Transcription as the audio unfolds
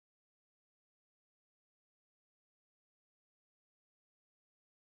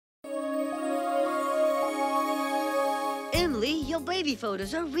Emily, your baby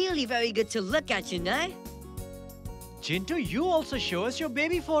photos are really very good to look at, you know? Chintu, you also show us your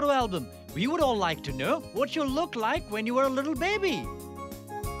baby photo album. We would all like to know what you looked like when you were a little baby.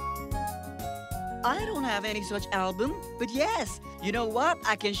 I don't have any such album, but yes, you know what?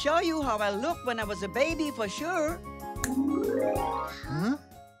 I can show you how I looked when I was a baby for sure. Huh?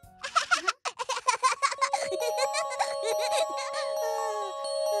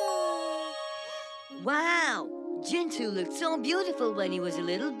 Wow! Jintu looked so beautiful when he was a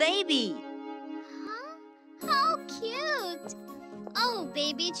little baby. Huh? How cute! Oh,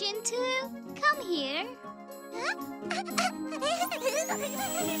 baby Jintu, come here.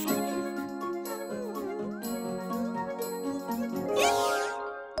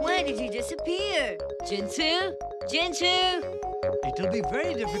 Where did he disappear? Jintu? Jintu? It'll be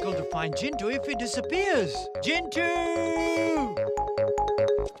very difficult to find Jintu if he disappears. Jintu!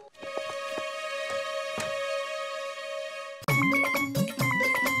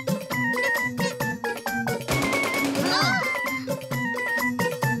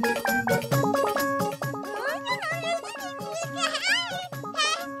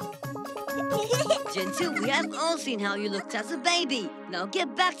 Jintu, we have all seen how you looked as a baby. Now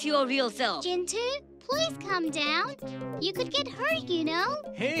get back to your real self. Jintu, please come down. You could get hurt, you know.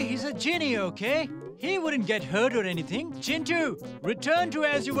 Hey, he's a genie, okay? He wouldn't get hurt or anything. Jintu, return to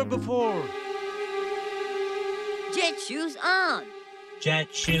as you were before. Jet shoes on.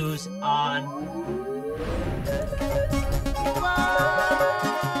 Jet shoes on.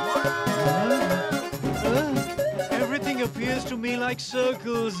 Everything appears to me like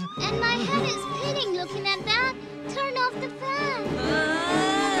circles. And my head is spinning looking at that. Turn off the fan.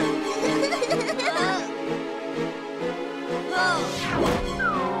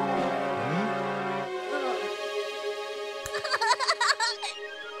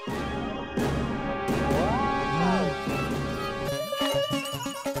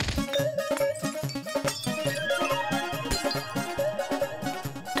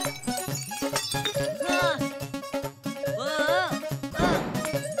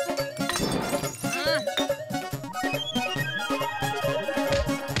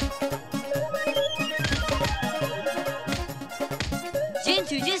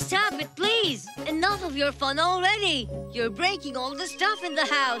 Jintu, just stop it, please. Enough of your fun already. You're breaking all the stuff in the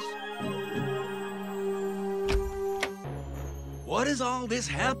house. What is all this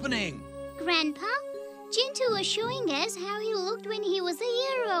happening? Grandpa, Jintu was showing us how he looked when he was a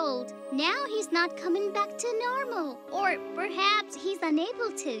year old. Now he's not coming back to normal. Or perhaps he's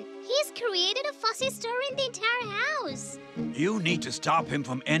unable to. He's created a fussy stir in the entire house. You need to stop him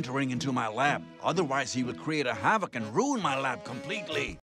from entering into my lab. Otherwise, he will create a havoc and ruin my lab completely.